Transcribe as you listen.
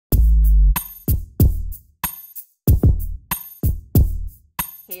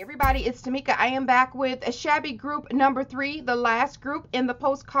Hey everybody, it's Tmika. I am back with a Shabby group number 3, the last group in the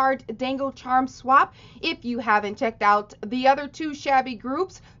postcard Dangle charm swap. If you haven't checked out the other 2 Shabby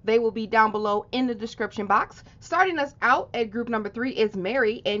groups, they will be down below in the description box. Starting us out at group number 3 is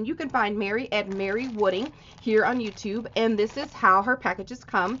Mary, and you can find Mary at Mary Wooding here on YouTube. And this is how her packages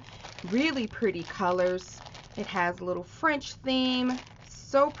come. Really pretty colors. It has a little French theme.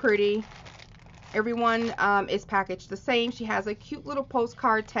 So pretty. Everyone is packaged the same. She has a cute little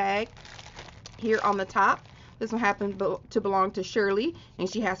postcard tag here on the top. This one happens to belong to Shirley, and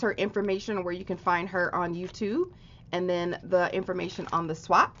she has her information on where you can find her on YouTube, and then the information on the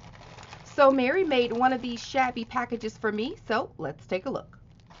swap. So Mary made one of these Shabby packages for me, so let's take a look.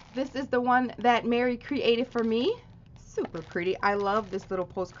 This is the one that Mary created for me. Super pretty. I love this little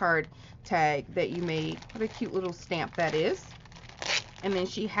postcard tag that you made. What a cute little stamp that is. And then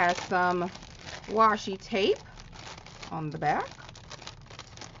she has some washi tape on the back.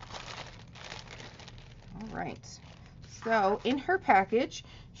 All right, so in her package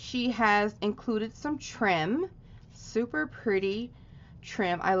she has included some trim. Super pretty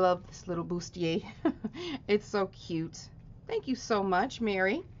trim. I love this little bustier. It's so cute. Thank you so much,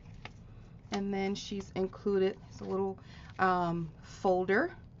 Mary. And then she's included a little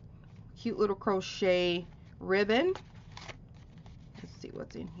folder, cute little crochet ribbon. Let's see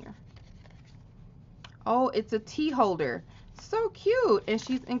what's in here. Oh, it's a tea holder. So cute. And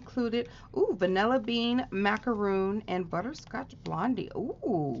she's included, ooh, vanilla bean, macaroon, and butterscotch blondie.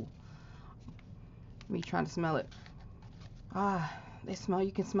 Ooh. Me trying to smell it. Ah, they smell,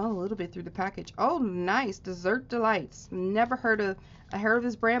 you can smell a little bit through the package. Oh, nice. Dessert Delights. Never heard of, I heard of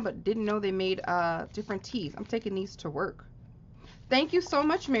this brand, but didn't know they made different teas. I'm taking these to work. Thank you so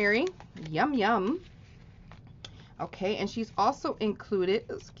much, Mary. Yum, yum. Okay, and she's also included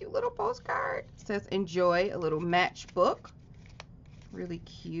this cute little postcard. It says enjoy, a little matchbook. Really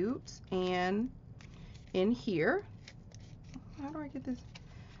cute. And in here, how do I get this?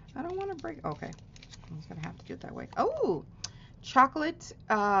 I don't want to break. Okay, I'm just gonna have to do it that way. Oh, chocolate,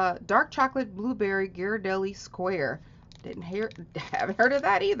 dark chocolate blueberry Ghirardelli square. Haven't heard of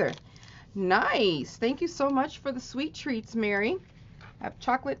that either. Nice. Thank you so much for the sweet treats, Mary. I have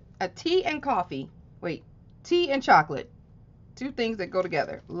chocolate, tea and coffee. Wait. Tea and chocolate, 2 things that go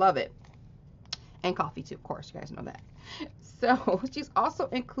together. Love it. And coffee too, of course, you guys know that. So she's also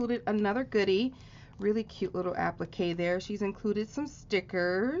included another goodie, really cute little applique there. She's included some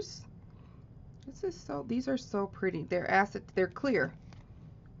stickers. These are so pretty. They're clear,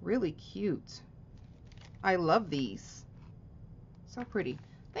 really cute. I love these. So pretty.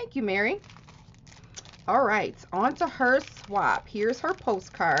 Thank you, Mary. All right, on to her swap. Here's her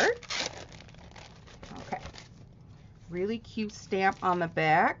postcard. Okay, really cute stamp on the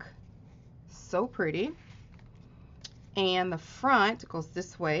back, so pretty. And the front goes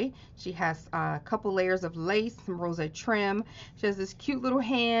this way. She has a couple layers of lace, some rosette trim. She has this cute little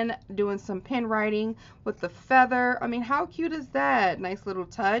hand doing some pen writing with the feather. I mean, how cute is that? Nice little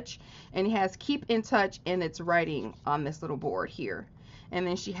touch. And it has keep in touch in its writing on this little board here. And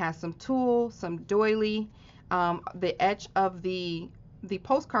then she has some tulle, some doily. The edge of the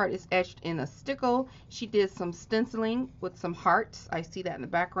postcard is etched in a stickle. She did some stenciling with some hearts. I see that in the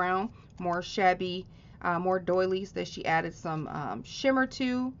background. More Shabby, more doilies that she added some shimmer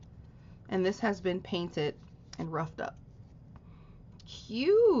to. And this has been painted and roughed up.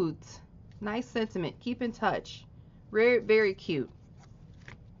 Cute. Nice sentiment. Keep in touch. Very, very cute.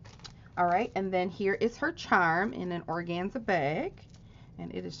 All right, and then here is her charm in an organza bag.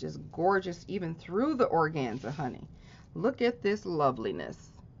 And it is just gorgeous even through the organza, honey. Look at this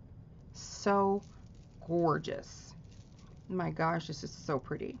loveliness. So gorgeous. My gosh, this is so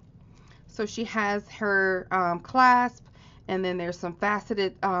pretty. So she has her clasp, and then there's some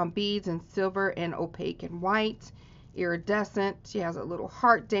faceted beads in silver and opaque and white, iridescent. She has a little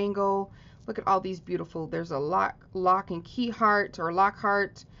heart dangle. Look at all these beautiful, there's a lock and key heart or lock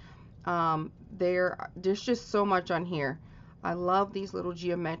heart. There's just so much on here. I love these little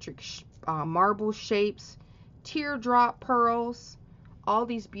geometric marble shapes, teardrop pearls, all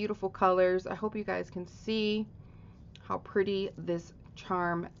these beautiful colors. I hope you guys can see how pretty this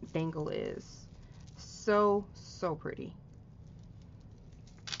charm dangle is. So, so pretty.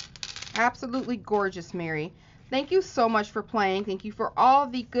 Absolutely gorgeous, Mary. Thank you so much for playing. Thank you for all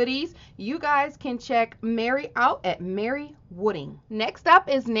the goodies. You guys can check Mary out at Mary Wooding. Next up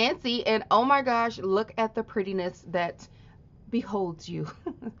is Nancy, and oh my gosh, look at the prettiness that beholds you.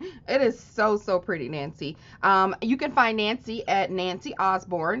 It is so, so pretty, Nancy. You can find Nancy at Nancy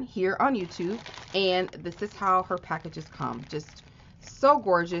Osborne here on YouTube, and this is how her packages come. Just so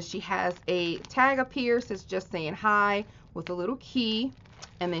gorgeous. She has a tag up here, says just saying hi with a little key.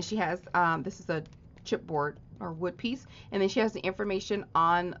 And then she has, this is a chipboard or wood piece. And then she has the information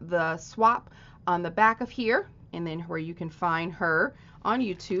on the swap on the back of here. And then where you can find her on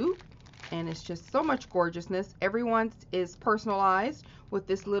YouTube. And it's just so much gorgeousness. Everyone's is personalized with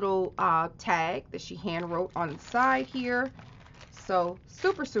this little tag that she hand wrote on the side here. So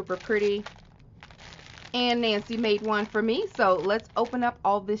super, super pretty. And Nancy made one for me. So let's open up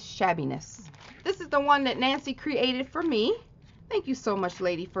all this shabbiness. This is the one that Nancy created for me. Thank you so much,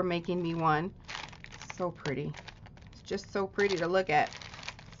 lady, for making me one. So pretty. It's just so pretty to look at.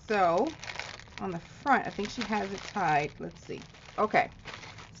 So on the front, I think she has it tied. Let's see. Okay.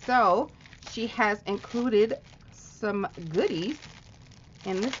 So she has included some goodies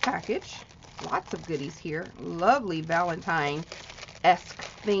in this package. Lots of goodies here. Lovely Valentine-esque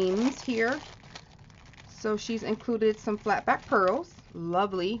themes here. So she's included some flat back pearls.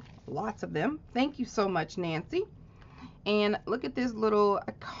 Lovely. Lots of them. Thank you so much, Nancy. And look at this little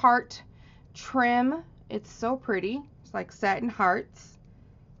heart trim. It's so pretty. It's like satin hearts.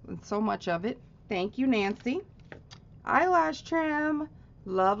 And so much of it. Thank you, Nancy. Eyelash trim.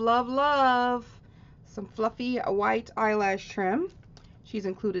 Love, love, love. Some fluffy white eyelash trim. She's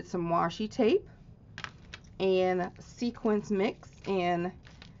included some washi tape and sequins mix in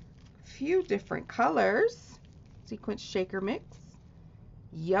a few different colors. Sequins shaker mix.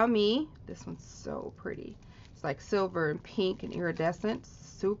 Yummy. This one's so pretty. It's like silver and pink and iridescent.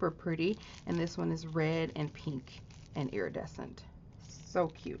 Super pretty. And this one is red and pink and iridescent. So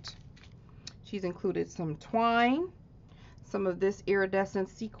cute. She's included some twine, some of this iridescent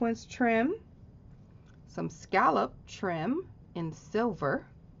sequins trim, some scallop trim in silver,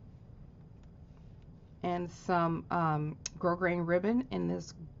 and some grosgrain ribbon in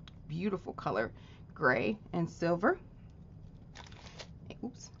this beautiful color, gray and silver.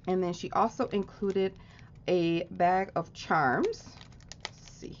 Oops. And then she also included a bag of charms.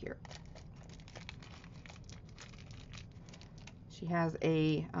 Let's see here. She has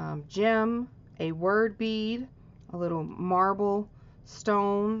a gem, a word bead, a little marble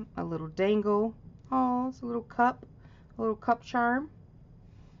stone, a little dangle. Oh, it's a little cup charm.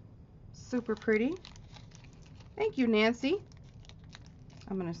 Super pretty. Thank you, Nancy.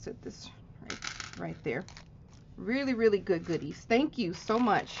 I'm going to set this right there. Really, really good goodies. Thank you so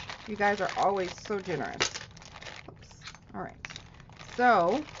much. You guys are always so generous. Oops. All right.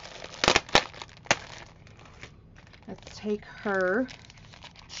 So let's take her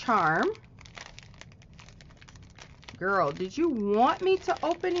charm. Girl, did you want me to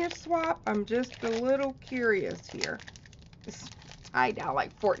open your swap? I'm just a little curious here. It's tied down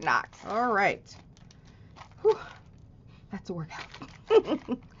like Fort Knox. All right. Whew. That's a workout.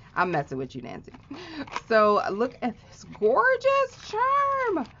 I'm messing with you, Nancy. So look at this gorgeous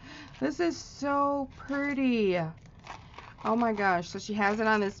charm. This is so pretty. Oh my gosh. So she has it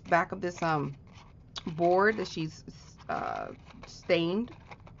on this back of this board that she's stained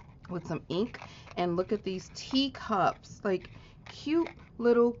with some ink. And look at these teacups, like cute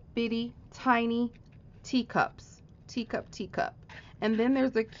little bitty tiny teacups. Teacup. And then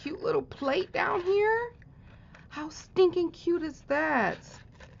there's a cute little plate down here. How stinking cute is that?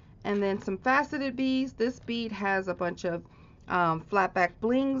 And then some faceted beads. This bead has a bunch of flat back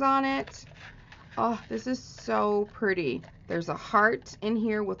blings on it. Oh, this is so pretty. There's a heart in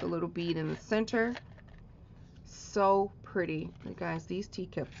here with a little bead in the center. So pretty. You guys, these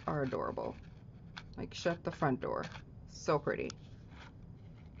teacups are adorable. Like, shut the front door. So pretty.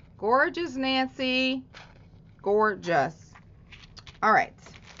 Gorgeous, Nancy. Gorgeous. All right.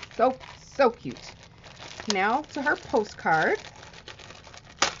 So cute. Now to her postcard.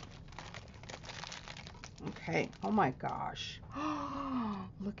 Okay. Oh my gosh.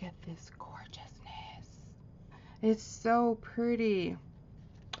 Look at this gorgeousness. It's so pretty.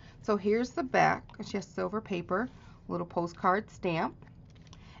 So here's the back. She has silver paper, little postcard stamp.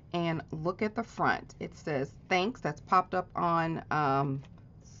 And look at the front. It says thanks. That's popped up on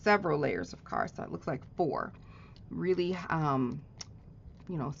several layers of cards. So it looks like 4. Really,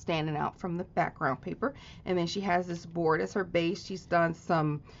 you know, standing out from the background paper. And then she has this board as her base. She's done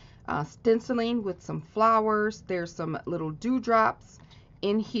some stenciling with some flowers. There's some little dewdrops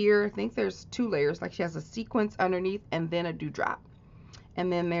in here. I think there's 2 layers. Like she has a sequence underneath and then a dewdrop. And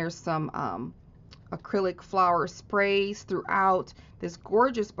then there's some acrylic flower sprays throughout. This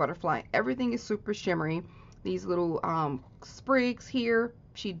gorgeous butterfly. Everything is super shimmery. These little sprigs here,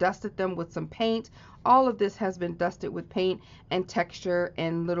 she dusted them with some paint. All of this has been dusted with paint and texture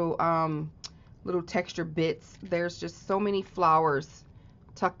and little texture bits. There's just so many flowers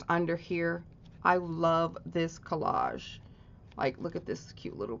tucked under here. I love this collage. Like, look at this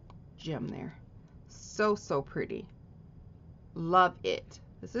cute little gem there. So pretty. Love it.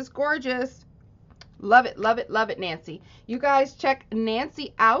 This is gorgeous. Love it, love it, love it, Nancy. You guys check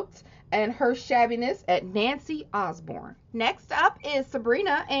Nancy out and her shabbiness at Nancy Osborne. Next up is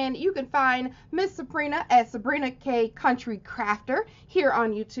Sabrina, and you can find Miss Sabrina at Sabrina K Country Crafter here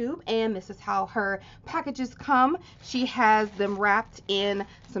on YouTube, and this is how her packages come. She has them wrapped in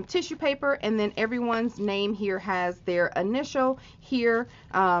some tissue paper, and then everyone's name here has their initial here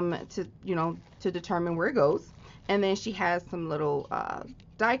to determine where it goes. And then she has some little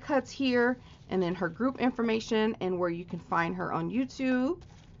die cuts here, and then her group information and where you can find her on YouTube.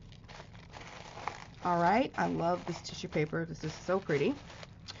 All right, I love this tissue paper. This is so pretty.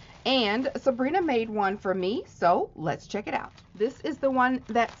 And Sabrina made one for me, so let's check it out. This is the one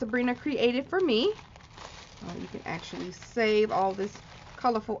that Sabrina created for me. You can actually save all this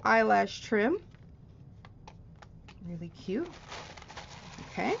colorful eyelash trim. Really cute.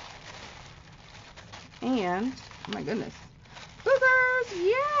 Okay. And, oh my goodness. Scissors,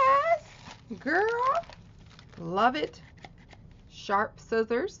 yes! Girl, love it. Sharp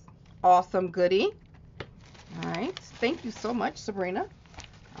scissors. Awesome goodie. All right, thank you so much, Sabrina.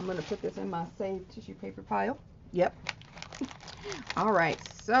 I'm going to put this in my saved tissue paper pile. Yep. All right,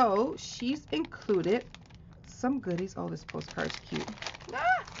 so she's included some goodies. Oh, this postcard's cute.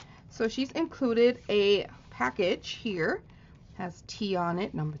 So she's included a package here. Has T on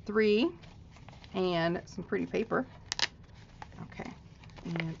it, number 3, and some pretty paper. Okay,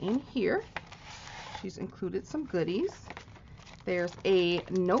 and in here, she's included some goodies. There's a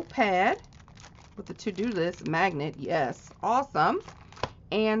notepad with the to-do list magnet. Yes, awesome.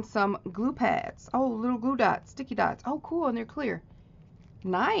 And some glue pads. Oh, little glue dots, sticky dots. Oh, cool, and they're clear.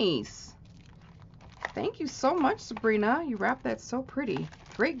 Nice. Thank you so much, Sabrina. You wrapped that so pretty.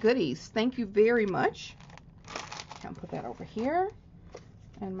 Great goodies. Thank you very much. I'll put that over here.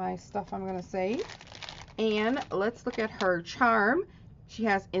 And my stuff I'm going to save. And let's look at her charm. She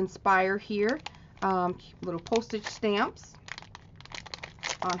has Inspire here. Little postage stamps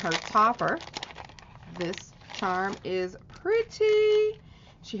on her topper. This charm is pretty.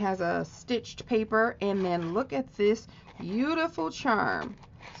 She has a stitched paper, and then look at this beautiful charm.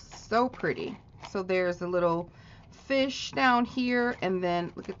 So pretty. So there's a little fish down here, and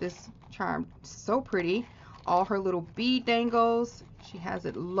then look at this charm. So pretty. All her little bead dangles. She has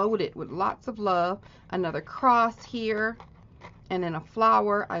it loaded with lots of love. Another cross here, and then a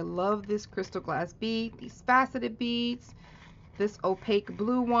flower. I love this crystal glass bead. These faceted beads. This opaque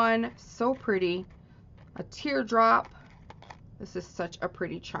blue one, so pretty. A teardrop. This is such a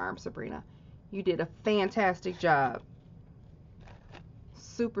pretty charm, Sabrina. You did a fantastic job.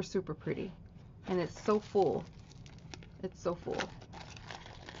 Super, super pretty. And it's so full. It's so full.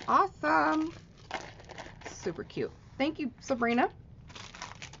 Awesome. Super cute. Thank you, Sabrina.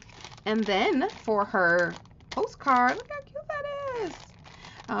 And then for her postcard, look how cute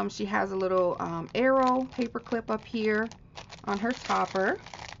that is. She has a little arrow paper clip up here on her topper,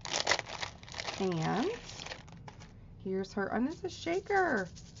 and here's her, and it's a shaker.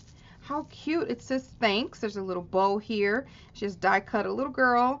 How cute. It says thanks. There's a little bow here. She just die cut a little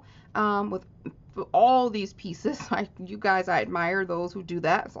girl with all these pieces. You guys, I admire those who do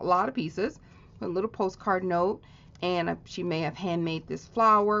that. It's a lot of pieces. A little postcard note, and she may have handmade this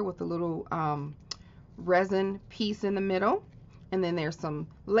flower with a little resin piece in the middle, and then there's some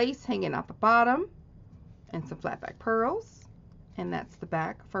lace hanging out the bottom and some flat back pearls. And that's the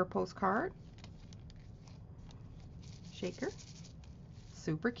back of her postcard. Shaker.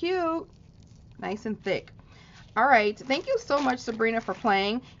 Super cute. Nice and thick. All right. Thank you so much, Sabrina, for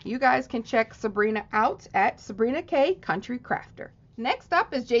playing. You guys can check Sabrina out at Sabrina K Country Crafter. Next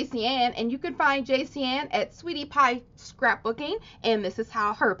up is JC Ann, and you can find JC Ann at Sweetie Pie Scrapbooking, and this is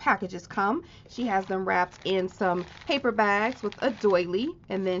how her packages come. She has them wrapped in some paper bags with a doily,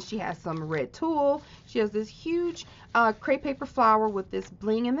 and then she has some red tulle. She has this huge crepe paper flower with this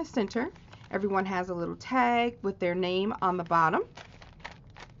bling in the center. Everyone has a little tag with their name on the bottom.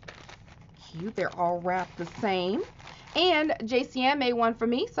 Cute. They're all wrapped the same. And JC Ann made one for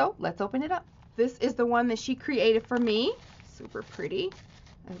me, so let's open it up. This is the one that she created for me. Super pretty.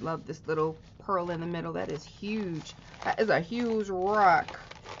 I love this little pearl in the middle. That is huge. That is a huge rock.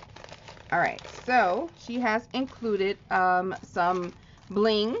 All right, so she has included some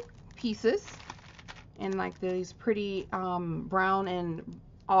bling pieces in like these pretty brown and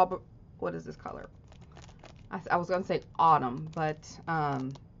what is this color? I was gonna say autumn, but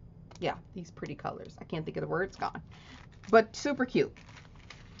yeah, these pretty colors. I can't think of the word. It's gone. But super cute.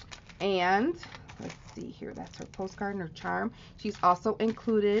 And let's see here. That's her postcard and her charm. She's also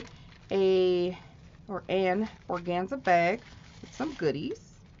included an organza bag with some goodies.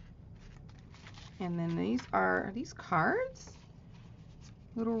 And then these are these cards.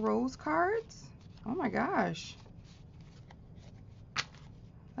 Little rose cards. Oh my gosh.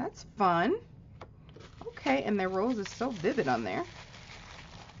 That's fun. Okay, and the rose is so vivid on there.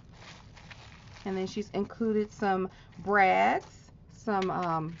 And then she's included some brads,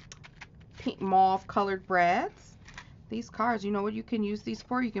 some pink mauve colored brads. These cards, you know what you can use these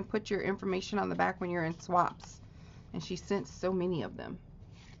for? You can put your information on the back when you're in swaps. And she sent so many of them.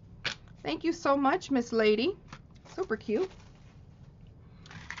 Thank you so much, Miss Lady. Super cute.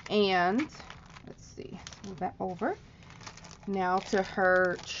 And let's see, let's move that over. Now to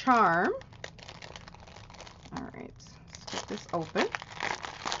her charm. All right, let's get this open.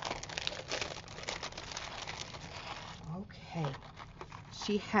 Okay,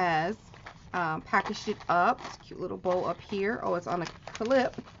 she has packaged it up. It's a cute little bow up here. Oh, it's on a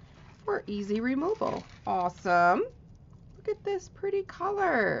clip for easy removal. Awesome. Look at this pretty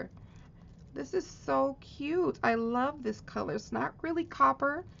color. This is so cute. I love this color. It's not really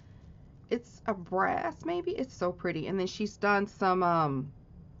copper. It's a brass maybe. It's so pretty. And then she's done some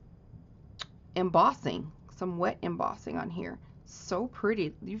embossing, some wet embossing on here. So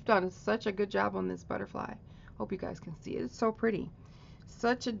pretty. You've done such a good job on this butterfly. Hope you guys can see it. It's so pretty.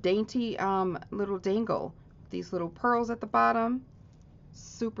 Such a dainty little dangle. These little pearls at the bottom.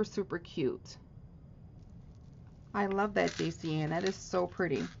 Super, super cute. I love that, JCN. That is so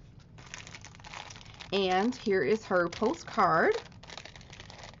pretty. And here is her postcard.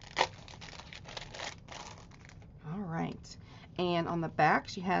 All right. And on the back,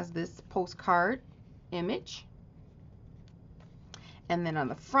 she has this postcard image. And then on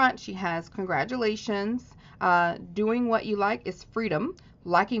the front, she has congratulations. Doing what you like is freedom.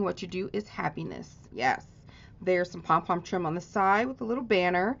 Liking what you do is happiness. Yes. There's some pom-pom trim on the side with a little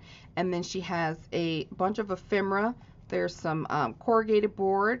banner. And then she has a bunch of ephemera. There's some corrugated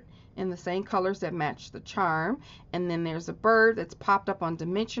board in the same colors that match the charm. And then there's a bird that's popped up on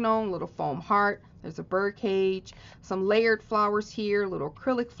dimensional, little foam heart. There's a bird cage, some layered flowers here, little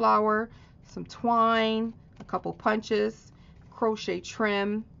acrylic flower, some twine, a couple punches, crochet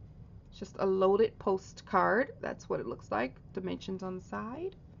trim. Just a loaded postcard. That's what it looks like. Dimensions on the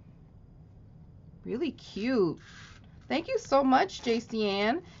side. Really cute. Thank you so much,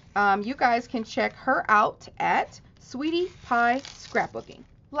 JCN. You guys can check her out at Sweetie Pie Scrapbooking.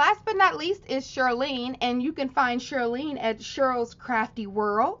 Last but not least is Charlene, and you can find Charlene at SHIRLS Crafty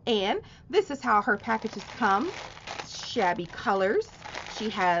World. And this is how her packages come. Shabby colors. She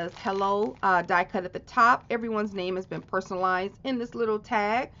has hello die cut at the top. Everyone's name has been personalized in this little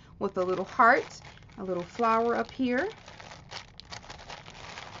tag with a little heart, a little flower up here.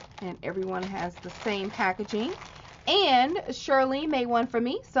 And everyone has the same packaging. And Charlene made one for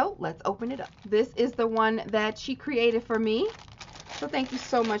me, so let's open it up. This is the one that she created for me. So thank you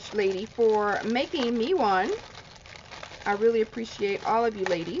so much, lady, for making me one. I really appreciate all of you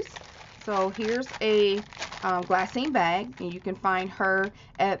ladies. So here's a glassine bag, and you can find her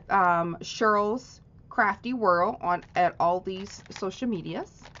at SHIRLS Crafty World at all these social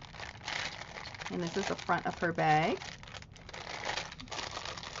medias. And this is the front of her bag.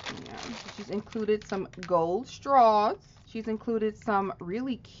 Yeah, she's included some gold straws. She's included some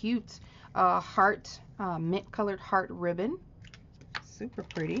really cute heart, mint colored heart ribbon. Super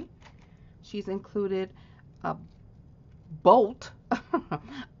pretty. She's included a bolt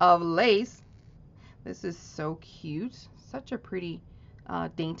of lace. This is so cute. Such a pretty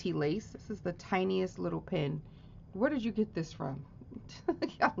dainty lace. This is the tiniest little pin. Where did you get this from? Look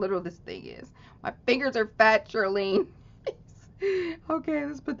how little this thing is. My fingers are fat, Charlene. Okay,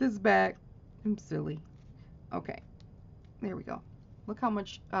 let's put this back. I'm silly. Okay, there we go. Look how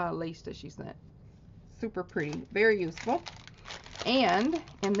much lace that she sent. Super pretty. Very useful. And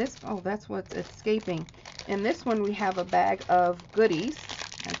in this, oh, that's what's escaping. In this one, we have a bag of goodies.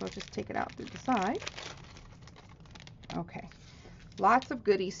 And so I'll just take it out through the side. Okay. Lots of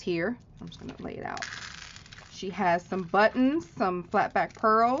goodies here. I'm just going to lay it out. She has some buttons, some flat back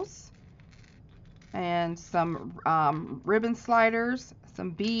pearls, and some ribbon sliders,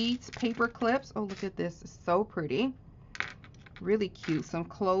 some beads, paper clips. Oh, look at this. It's so pretty. Really cute. Some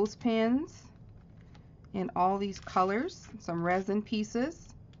clothespins in all these colors, some resin pieces.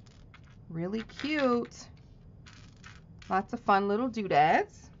 Really cute. Lots of fun little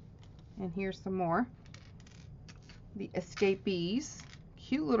doodads. And here's some more. The escapees.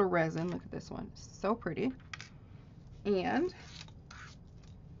 Cute little resin. Look at this one. So pretty. And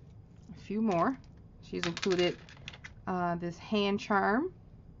a few more. She's included this hand charm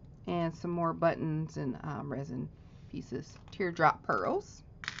and some more buttons and resin pieces. Teardrop pearls.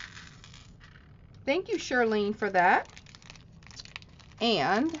 Thank you, Charlene, for that.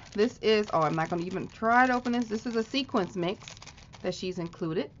 And this is, oh, I'm not going to even try to open this. This is a sequence mix. that she's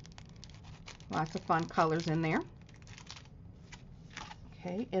included. Lots of fun colors in there.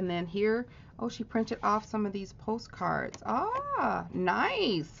 Okay, and then here, oh, she printed off some of these postcards. Ah,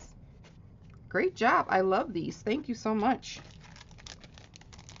 nice. Great job. I love these. Thank you so much.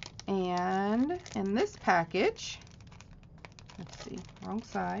 And in this package, let's see, wrong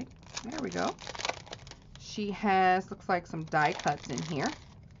side. There we go. She has, looks like some die cuts in here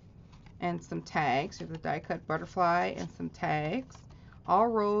and some tags. Here's a die cut butterfly and some tags. All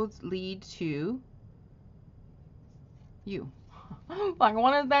roads lead to you. Like,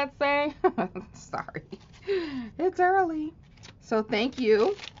 what does that say? Sorry. It's early. So thank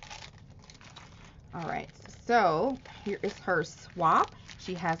you. All right. So here is her swap.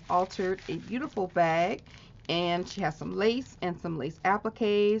 She has altered a beautiful bag, and she has some lace and some lace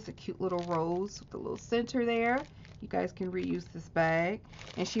appliques, a cute little rose with a little center there. You guys can reuse this bag,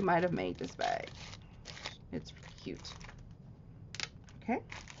 and she might have made this bag. It's cute. Okay.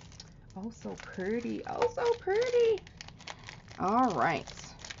 Oh, so pretty. Oh, so pretty. All right.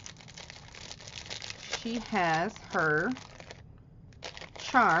 She has her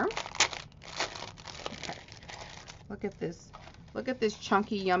charm. Okay. Look at this. Look at this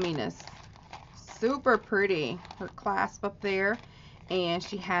chunky yumminess. Super pretty. Her clasp up there. And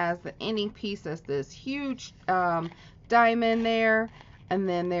she has the ending piece that's this huge diamond there. And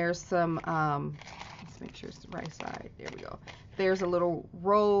then there's some, let's make sure it's the right side. There we go. There's a little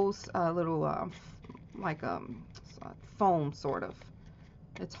rose, a little like foam sort of.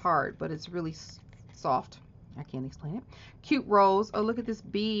 It's hard, but it's really soft. I can't explain it. Cute rose. Oh, look at this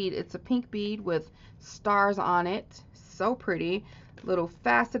bead. It's a pink bead with stars on it. So pretty. Little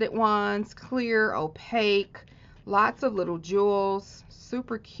faceted ones, clear, opaque, lots of little jewels.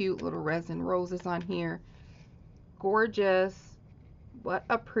 Super cute little resin roses on here. Gorgeous. What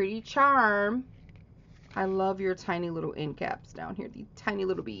a pretty charm. I love your tiny little end caps down here. These tiny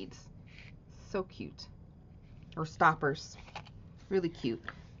little beads. So cute. Or stoppers. Really cute.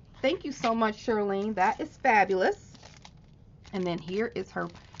 Thank you so much, Shirlene. That is fabulous. And then here is her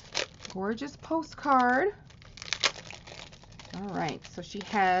gorgeous postcard. All right, so she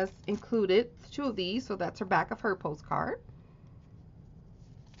has included 2 of these, so that's her back of her postcard.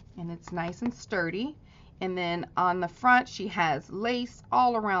 And it's nice and sturdy. And then on the front, she has lace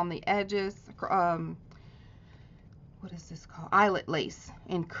all around the edges. What is this called? Eyelet lace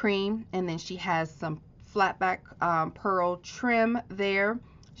in cream. And then she has some flat back pearl trim there.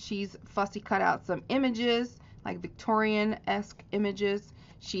 She's fussy cut out some images, like Victorian-esque images.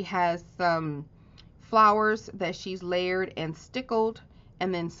 She has some flowers that she's layered and stickled,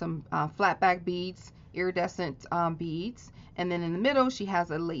 and then some flat back beads, iridescent beads. And then in the middle, she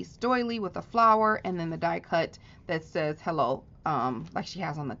has a lace doily with a flower, and then the die cut that says hello, like she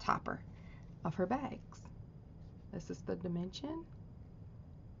has on the topper of her bags. This is the dimension.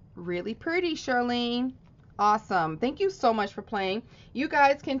 Really pretty, Shirlene. Awesome. Thank you so much for playing. You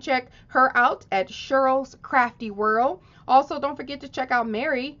guys can check her out at SHIRLS Crafty World. Also, don't forget to check out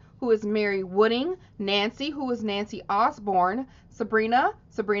Mary, who is Mary Wooding, Nancy, who is Nancy Osborne,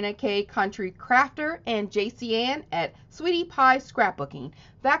 Sabrina K Country Crafter, and JC Ann at Sweetie Pie Scrapbooking.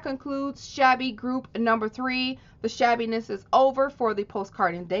 That concludes Shabby Group number 3. The shabbiness is over for the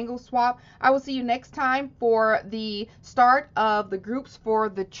postcard and dangle swap. I will see you next time for the start of the groups for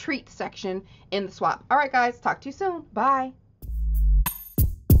the treat section in the swap. All right, guys, talk to you soon. Bye.